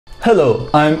Hello,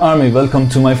 I'm Army. Welcome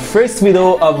to my first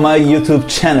video of my YouTube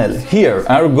channel. Here,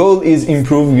 our goal is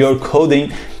improve your coding,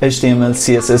 HTML,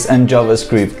 CSS and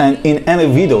JavaScript. And in any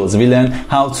videos, we learn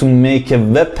how to make a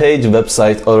web page,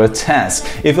 website or a task.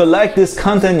 If you like this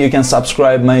content, you can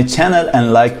subscribe my channel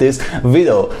and like this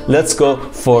video. Let's go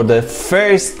for the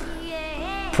first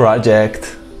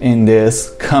project in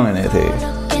this community.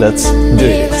 Let's do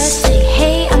this.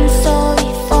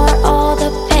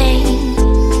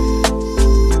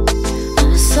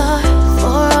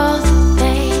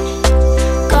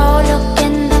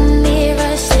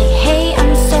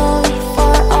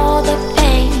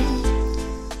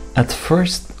 At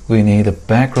first, we need a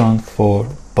background for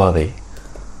body.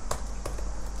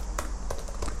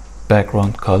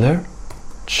 Background color,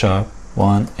 sharp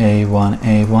 1A,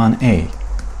 1A, 1A.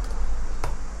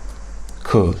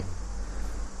 Cool.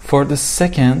 For the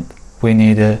second, we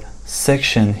need a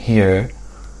section here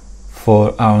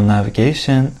for our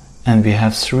navigation, and we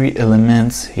have 3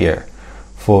 elements here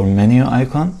for menu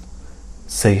icon,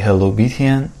 say hello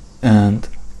BTN, and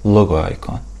logo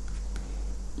icon.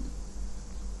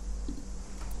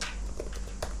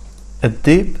 A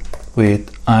div with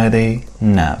ID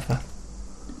nav,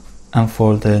 and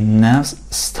for the nav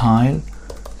style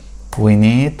we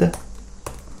need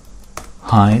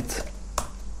height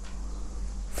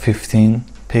 15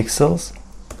 pixels,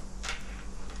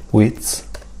 width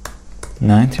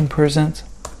 19%,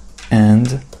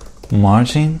 and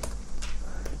margin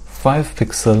 5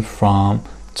 pixels from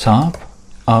top,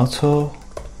 auto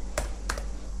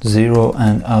 0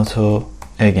 and auto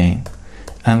again,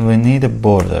 and we need a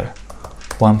border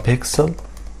 1 pixel,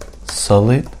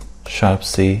 solid, sharp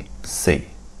C, C.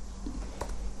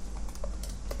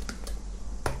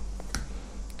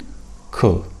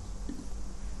 Cool.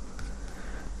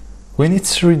 We need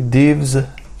 3 divs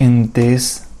in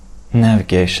this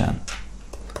navigation.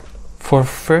 For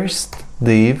first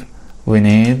div, we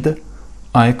need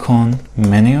icon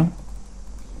menu.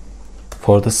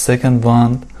 For the second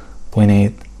one, we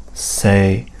need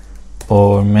say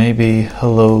or maybe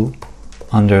hello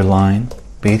underline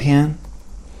BTN,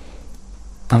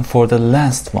 and for the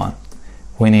last one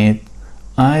we need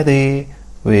ID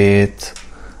with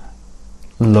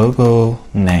logo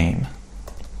name.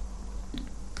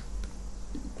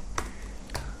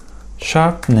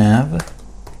 Sharp nav,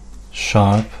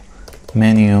 sharp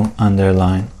menu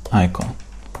underline icon.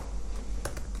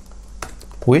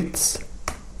 Width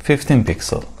 15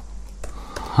 pixel,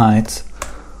 height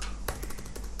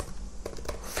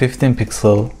 15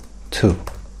 pixel 2.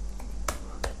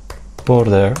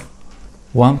 Border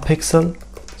 1 pixel,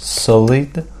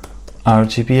 solid,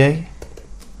 RGBA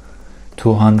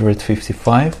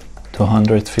 255,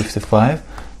 255,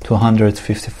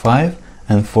 255,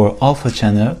 and for alpha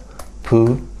channel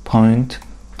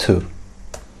 2.2.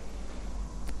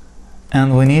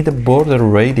 And we need a border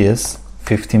radius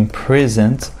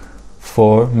 15%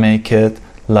 for make it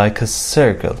like a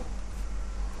circle.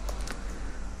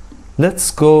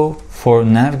 Let's go for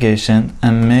navigation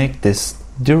and make this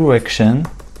direction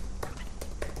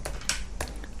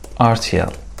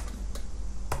RTL.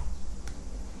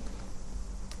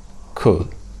 Cool.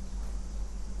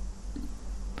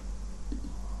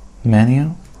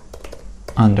 Menu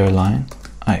underline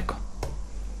icon.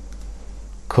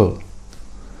 Cool.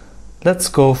 Let's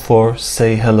go for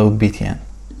say hello BTN.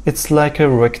 It's like a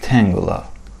rectangular.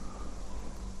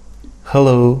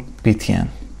 Hello BTN.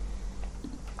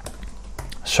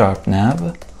 Sharp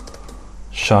nav,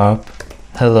 sharp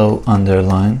hello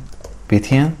underline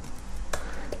BTN,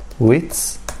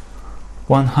 width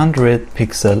 100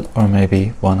 pixel or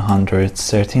maybe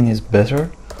 113 is better,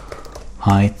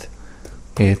 height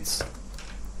it's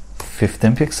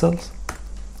 15 pixels,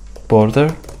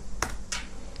 border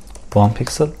 1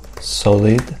 pixel,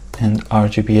 solid and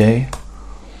RGBA,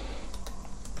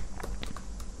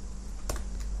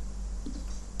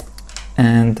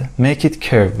 and make it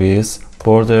curve with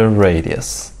border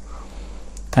radius.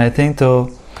 I think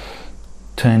though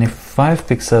 25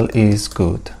 pixel is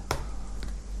good.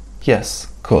 Yes,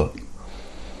 cool.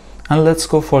 And let's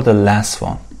go for the last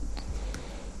one,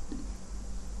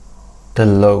 the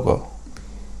logo.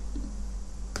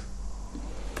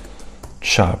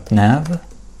 Sharp nav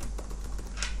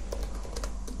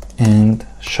and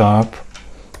sharp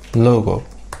logo.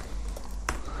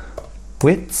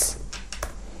 Width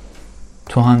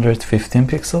 215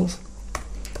 pixels,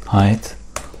 height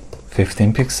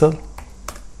 15 pixel,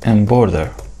 and border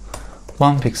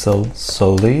 1 pixel,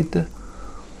 solid,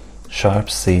 sharp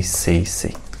C, C,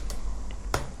 C.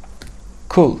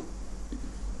 Cool.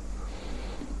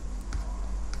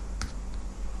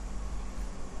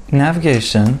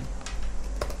 Navigation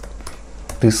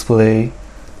display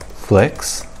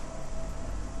flex,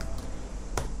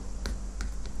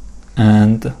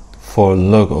 and for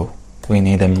logo we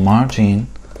need a margin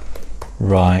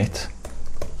right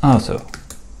auto.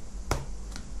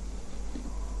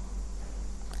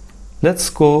 Let's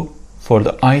go for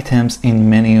the items in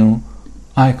menu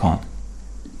icon.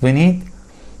 We need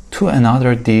two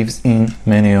another divs in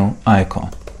menu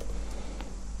icon.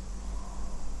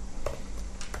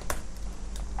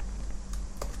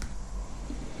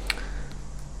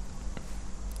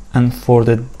 And for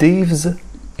the divs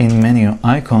in menu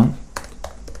icon,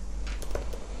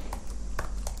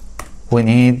 we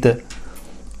need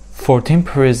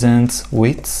 14%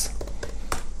 width,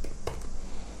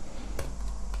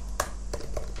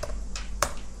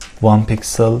 1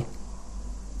 pixel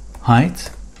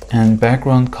height, and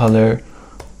background color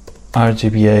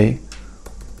RGBA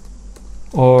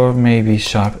or maybe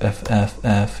sharp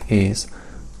FFF is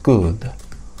good.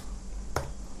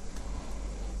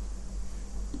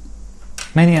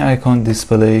 Menu icon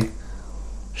display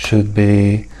should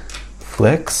be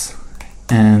flex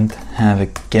and have a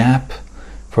gap,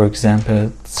 for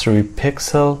example 3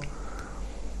 pixel,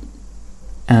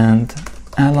 and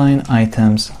align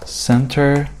items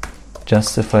center,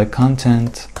 justify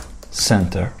content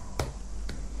center,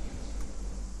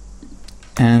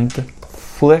 and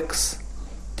flex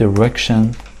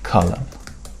direction column.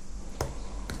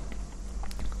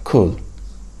 Cool.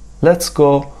 Let's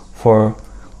go for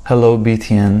hello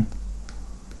BTN.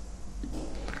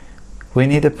 We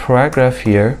need a paragraph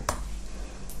here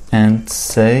and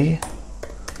say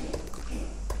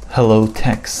hello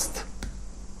text.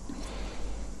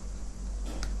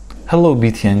 Hello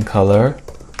BTN color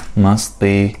must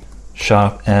be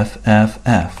sharp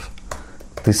FFF.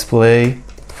 Display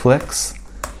flex,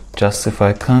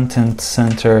 justify content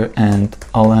center, and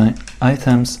align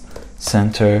items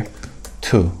center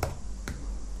 2.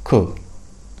 Cool.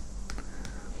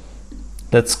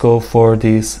 Let's go for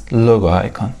this logo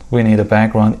icon. We need a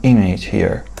background image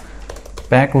here.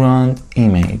 Background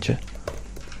image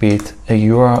with a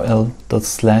URL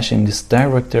in this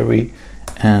directory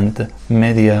and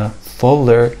media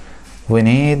folder. We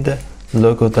need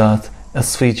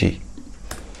logo.svg.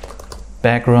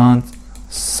 Background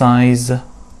size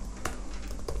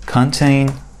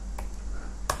contain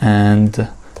and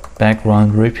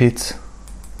background repeat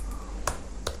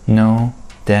no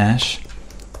dash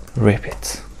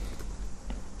repeat.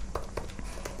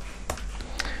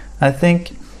 I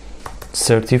think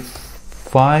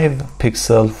 35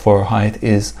 pixel for height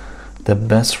is the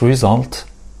best result,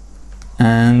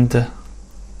 and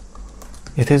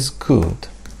it is good.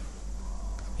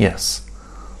 Yes,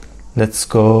 let's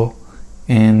go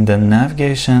in the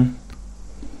navigation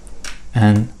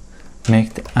and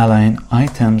make the align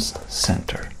items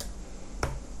center.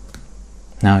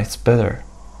 Now it's better.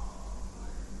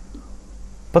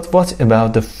 But what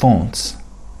about the fonts?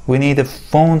 We need a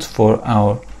font for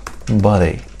our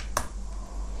body.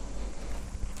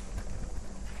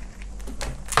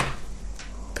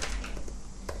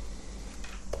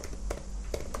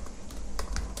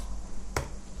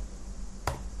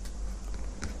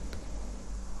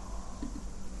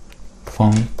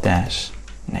 Font dash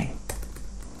name,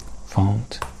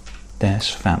 font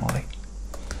dash family.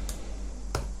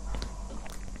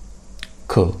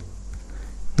 Cool.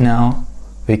 Now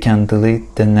we can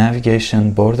delete the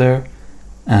navigation border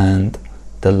and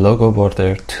the logo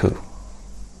border too.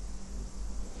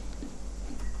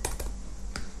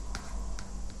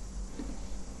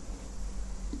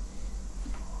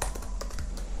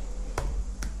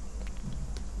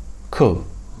 Cool.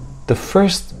 The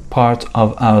first part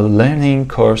of our learning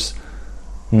course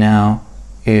now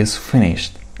is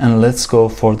finished, and let's go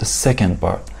for the second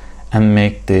part and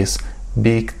make this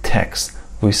big text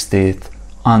with it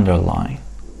underline.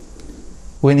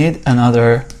 We need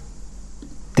another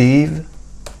div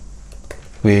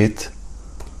with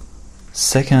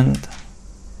second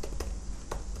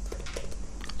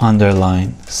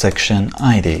underline section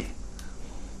ID,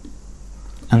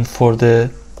 and for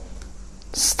the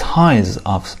styles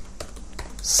of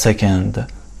second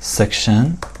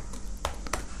section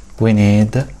we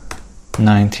need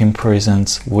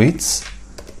 19% width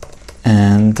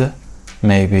and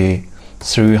maybe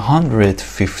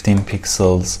 315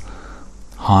 pixels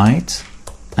height,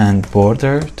 and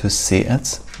border to see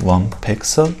it 1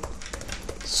 pixel,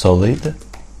 solid,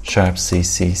 sharp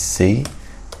CCC,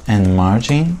 and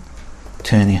margin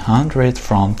 2000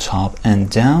 from top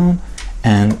and down,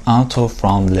 and auto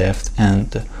from left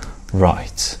and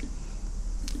right.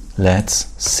 Let's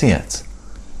see it.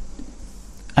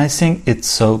 I think it's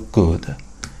so good.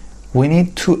 We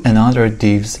need two another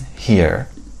divs here.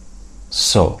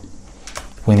 So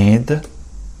we need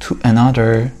to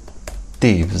another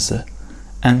divs.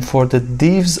 And for the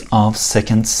divs of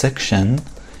second section,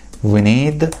 we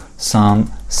need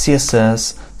some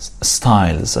CSS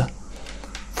styles.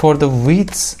 For the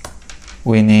width,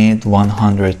 we need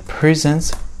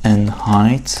 100% and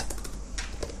height,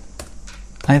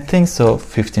 I think so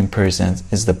 15%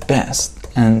 is the best,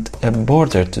 and a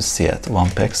border to see it 1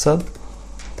 pixel,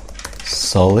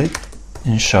 solid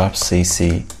and sharp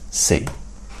CCC.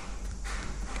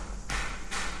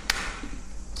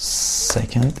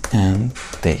 Second and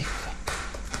div.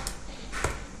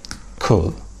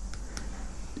 Cool.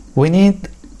 We need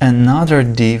another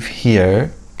div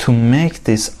here to make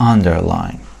this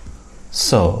underline.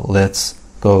 So let's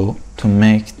go to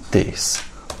make this.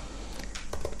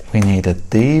 We need a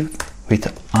div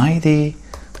with ID,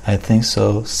 I think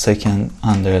so, second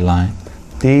underline.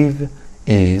 Div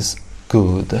is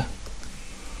good.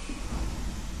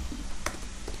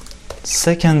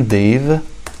 Second div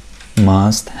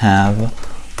must have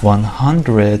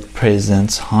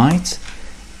 100% height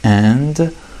and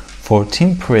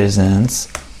 14%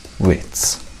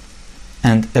 width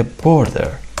and a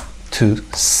border to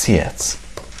see it.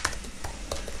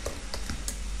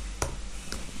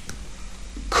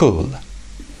 Cool.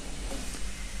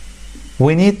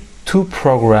 We need 2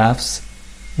 paragraphs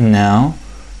now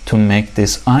to make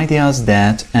this ideas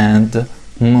that and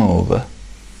move.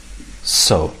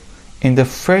 So in the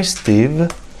first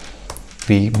div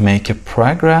we make a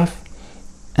paragraph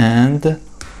and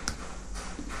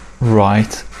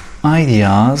write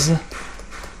ideas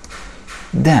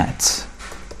that,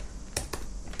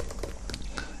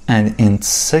 and in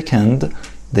second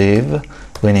div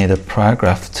we need a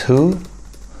paragraph too,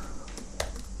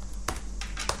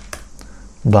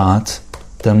 but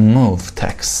the move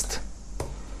text.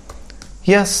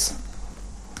 Yes,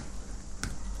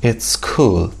 it's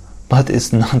cool, but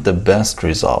it's not the best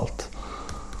result.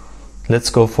 Let's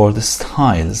go for the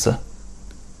styles.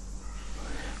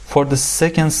 For the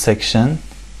second section,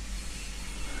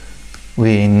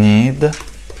 we need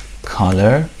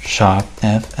color sharp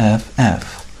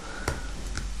FFF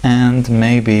and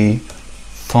maybe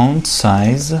font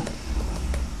size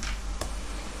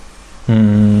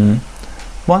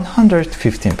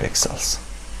 115 pixels.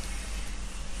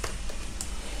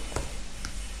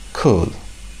 Cool.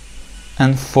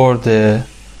 And for the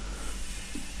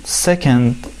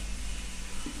second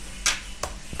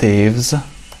divs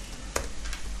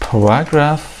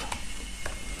paragraph,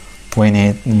 we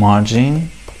need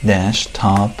margin dash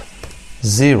top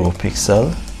 0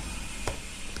 pixel,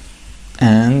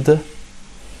 and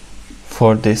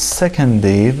for the second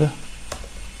div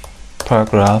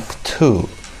paragraph 2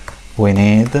 we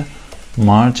need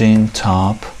margin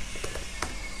top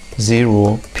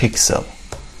 0 pixel.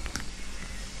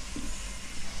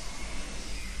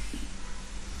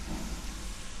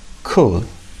 Cool.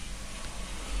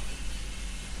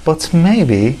 But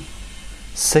maybe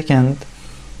second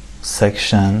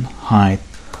section height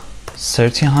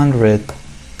 1300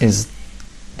 is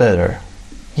better.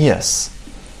 Yes.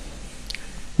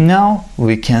 Now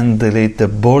we can delete the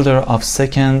border of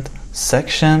second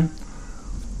section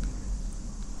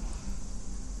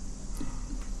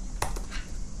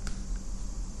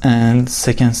and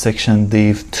second section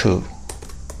div 2,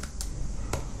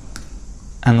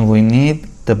 and we need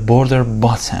the border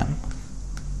bottom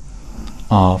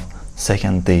of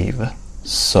second div,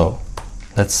 so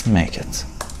let's make it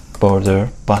border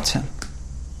bottom,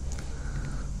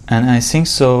 and I think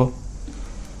so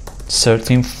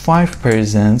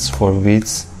 35% for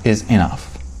width is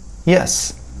enough.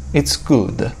 Yes, it's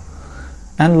good.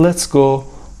 And let's go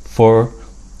for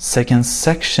second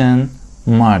section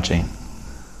margin.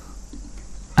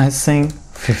 I think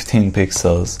 15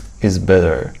 pixels is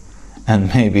better,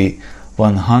 and maybe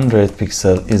 100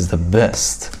 pixel is the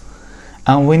best.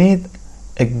 And we need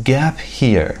a gap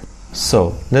here,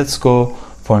 so let's go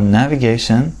for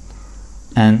navigation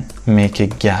and make a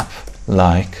gap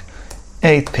like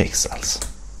 8 pixels.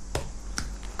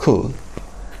 Cool.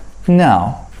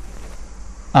 Now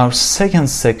our second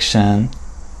section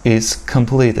is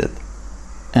completed,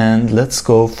 and let's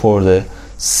go for the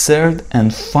third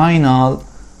and final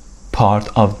part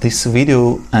of this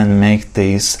video and make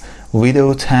this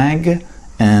video tag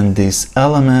and this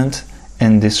element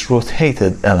and this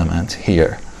rotated element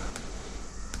here.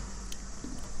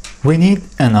 We need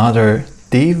another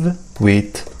div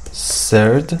with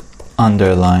third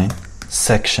underline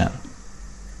section.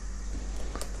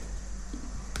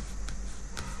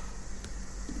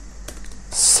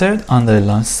 Third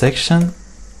underline section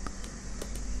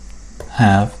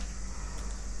have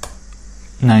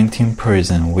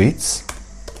 19% width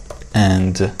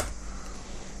and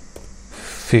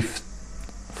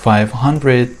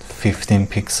 515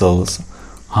 pixels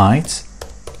height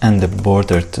and the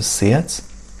border to see it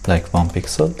like 1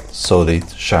 pixel, solid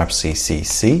sharp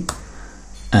CCC,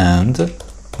 and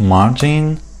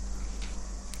margin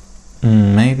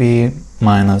maybe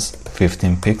minus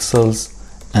 15 pixels,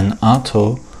 and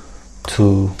auto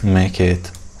to make it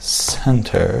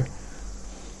center,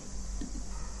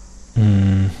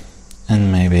 and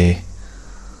maybe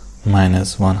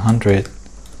minus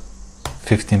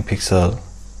 115 pixel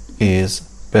is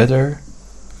better,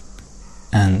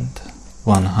 and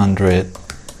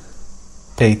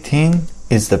 118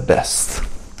 is the best.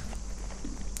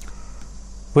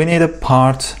 We need a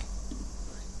part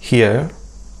here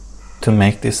to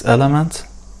make this element,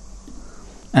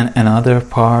 and another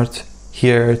part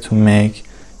here to make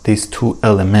these two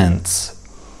elements.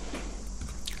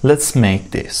 Let's make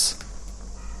this.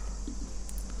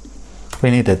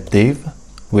 We need a div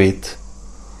with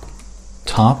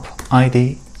top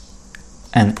ID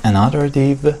and another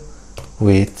div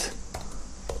with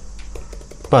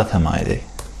bottom ID.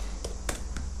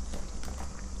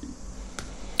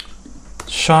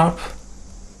 Sharp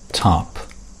top,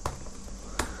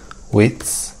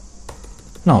 width,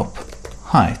 nope,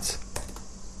 height.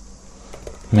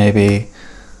 Maybe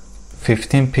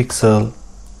 15 pixel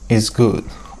is good,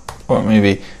 or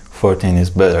maybe 14 is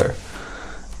better.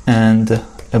 And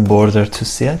a border to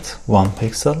see it, 1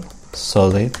 pixel,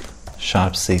 solid,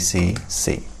 sharp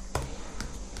CCC.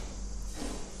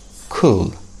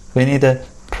 Cool. We need a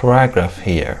paragraph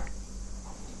here.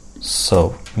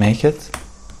 So make it.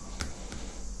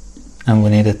 And we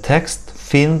need a text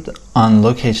filmed on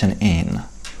location in.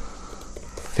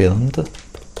 Filmed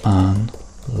on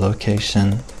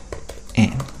location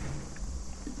in.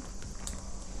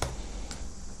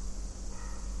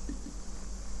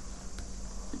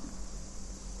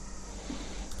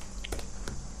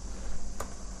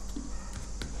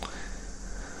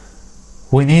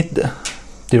 We need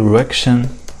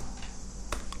direction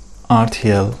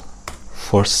RTL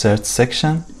for search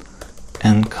section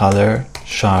and color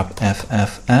sharp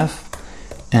FFF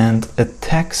and a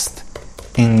text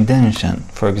indentation,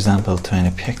 for example 20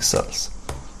 pixels,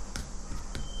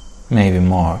 maybe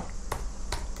more,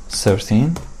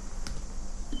 13,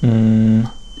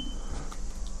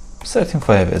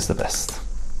 13.5 is the best.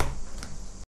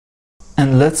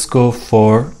 And let's go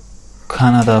for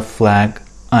Canada flag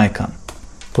icon.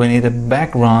 We need a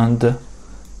background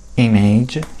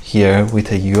image here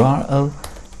with a URL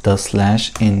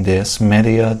 / in this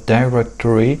media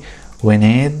directory. We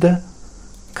need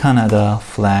Canada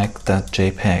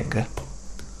flag.jpg.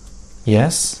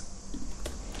 Yes.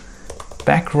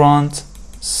 Background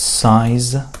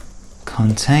size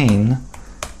contain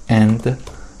and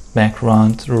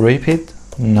background repeat,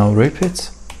 no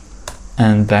repeat,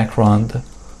 and background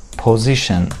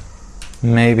position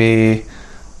maybe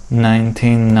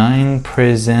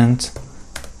 99%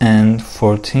 and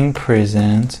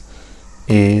 14%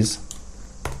 is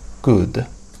good.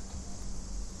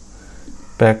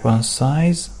 Background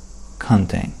size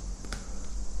contain.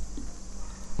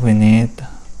 We need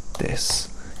this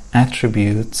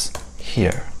attributes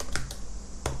here.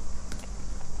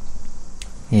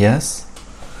 Yes,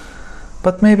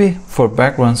 but maybe for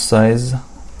background size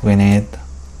we need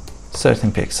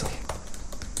 13 pixel.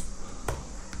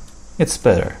 It's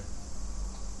better.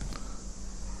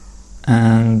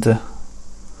 And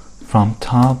from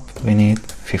top we need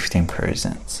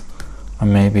 15%, or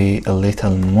maybe a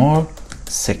little more,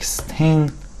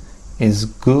 16 is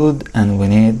good, and we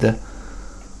need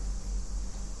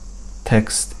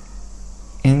text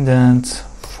indent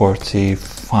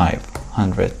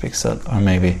 4500 pixel, or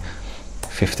maybe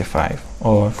 55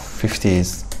 or 50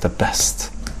 is the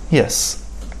best. Yes.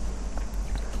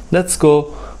 Let's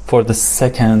go for the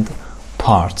second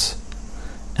part,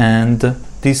 and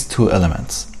these two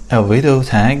elements, a video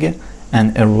tag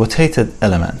and a rotated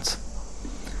element.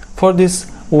 For this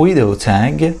video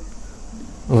tag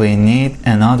we need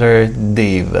another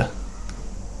div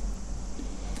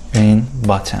in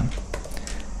bottom,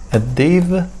 a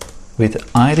div with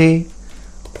ID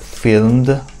film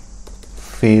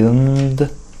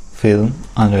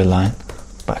underline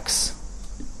box.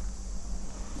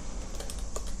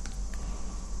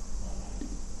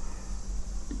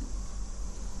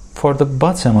 For the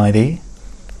bottom ID,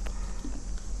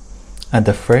 at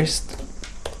the first,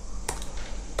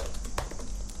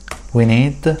 we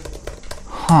need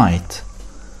height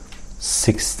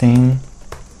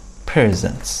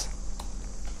 16%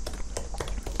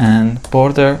 and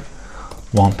border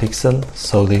 1 pixel,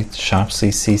 solid sharp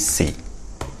CCC.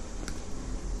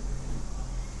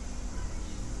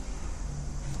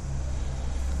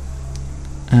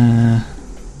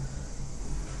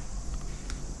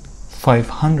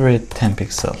 510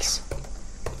 pixels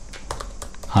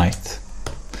height.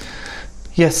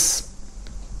 Yes,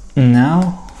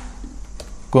 now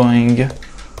going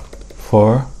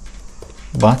for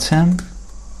bottom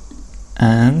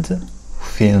and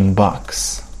film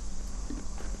box.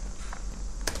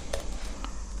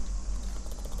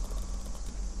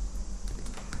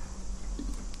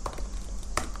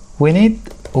 We need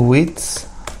width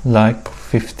like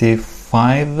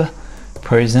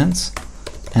 55%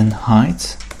 and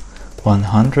height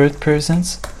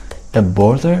 100%, a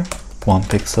border 1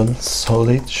 pixel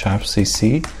solid sharp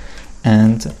CC,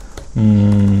 and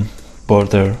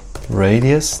border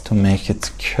radius to make it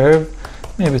curve,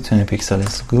 maybe 20 pixel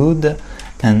is good,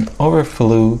 and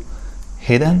overflow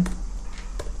hidden.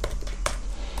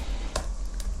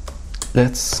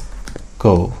 Let's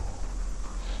go.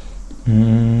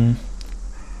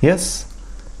 Yes,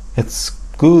 it's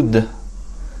good.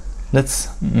 Let's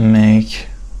make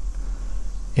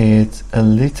it a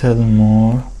little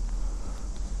more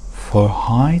for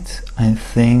height. I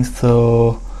think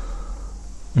so.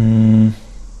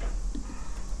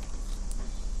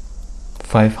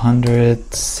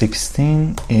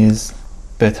 516 is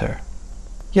better.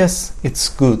 Yes, it's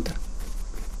good.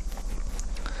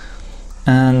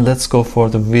 And let's go for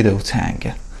the video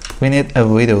tag. We need a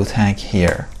video tag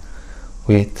here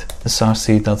with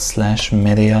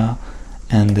src./media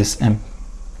and this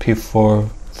mp4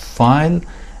 file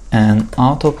and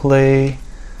autoplay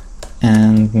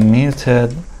and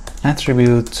muted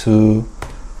attribute to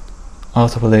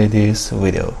autoplay this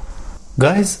video.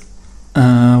 Guys,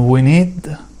 we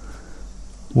need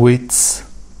width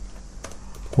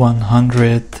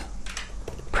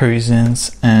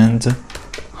 100% and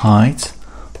height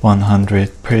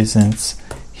 100%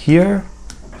 here,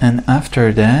 and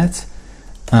after that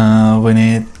we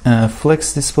need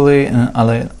flex display and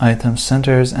align item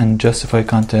centers and justify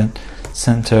content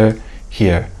center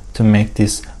here to make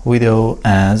this video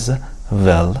as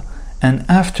well. And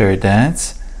after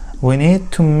that we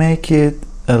need to make it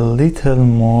a little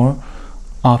more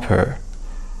upper.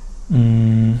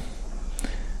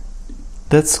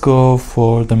 Let's go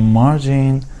for the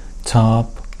margin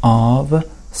top of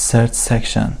search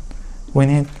section. We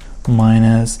need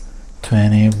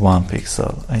 -21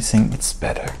 pixel. I think it's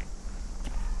better.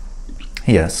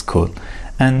 Yes, cool.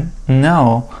 And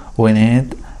now we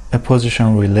need a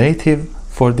position relative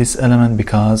for this element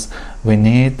because we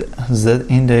need Z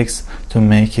index to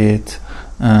make it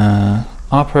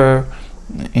upper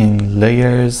in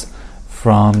layers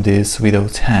from this video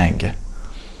tag.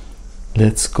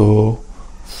 Let's go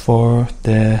for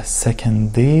the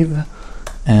second div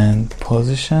and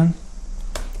position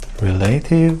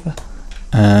relative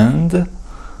and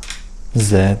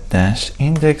Z dash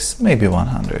index, maybe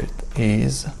 100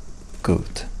 is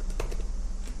good.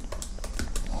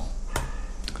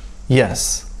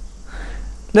 Yes,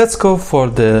 let's go for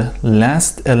the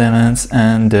last elements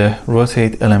and the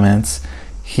rotate elements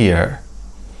here.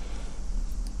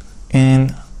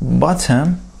 In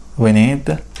bottom we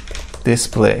need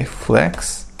display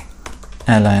flex,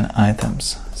 align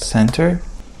items center.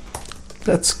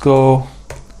 Let's go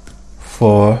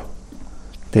for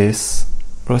this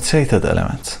rotated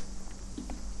element.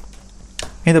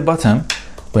 In the bottom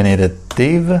we need a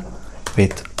div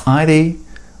with ID,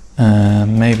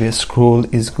 maybe a scroll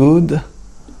is good,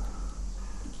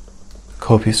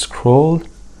 copy scroll,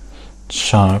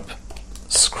 sharp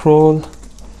scroll,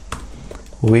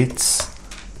 width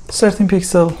 13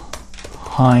 pixel,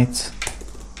 height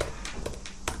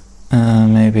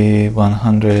maybe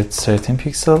 113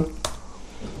 pixel,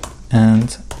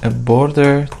 and a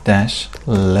border dash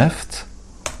left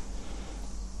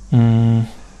 1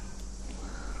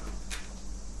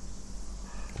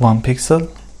 pixel,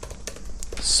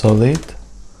 solid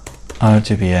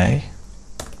RGBA.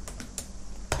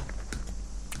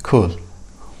 Cool.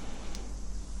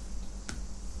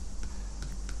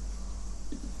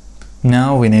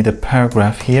 Now we need a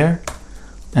paragraph here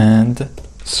and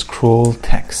scroll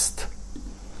text.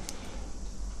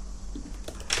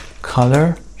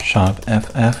 Color sharp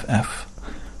FFF.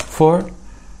 For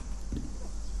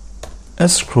a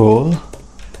scroll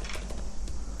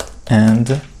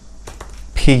and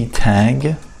P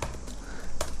tag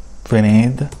we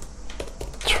need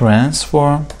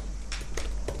transform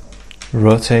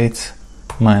rotate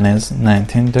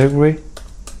 -19 degree.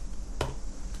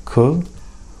 Cool.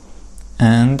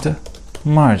 And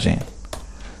margin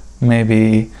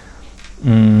maybe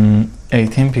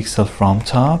 18 pixel from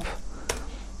top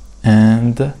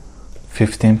and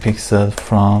 15 pixel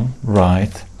from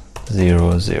right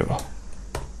 0 0.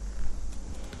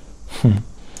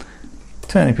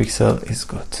 20 pixel is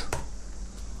good.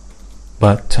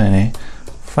 but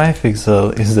 25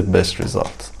 pixel is the best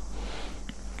result.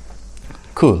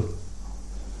 Cool.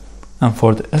 And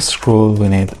for the scroll we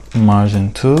need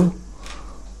margin 2,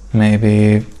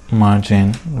 maybe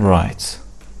margin right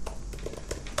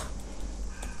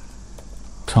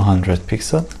 200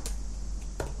 pixel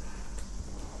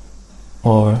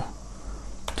or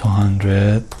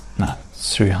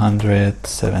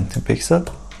 370 pixel,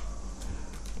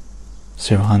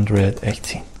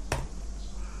 018.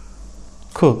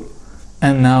 Cool.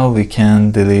 And now we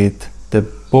can delete the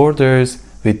borders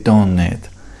we don't need,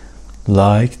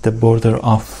 like the border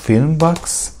of film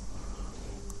box,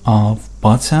 of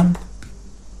bottom,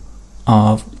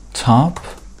 of top,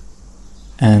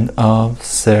 and of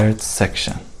third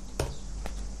section.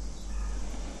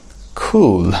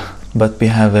 Cool. But we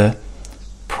have a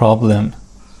problem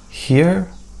here,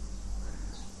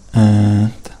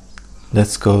 and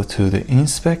let's go to the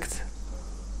inspect.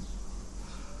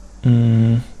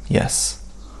 Yes,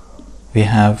 we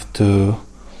have to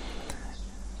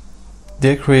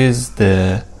decrease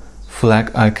the flag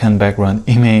icon background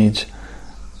image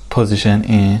position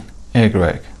in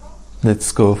Y.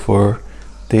 Let's go for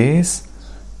this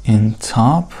in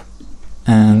top,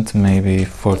 and maybe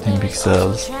 14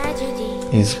 pixels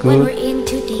is good,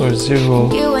 or 0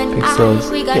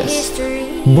 pixels. Yes.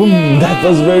 Boom, that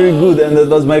was very good, and that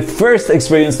was my first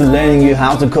experience learning you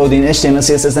how to code in HTML,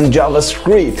 CSS and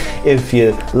JavaScript. If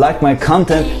you like my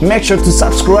content, make sure to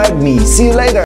subscribe me. See you later.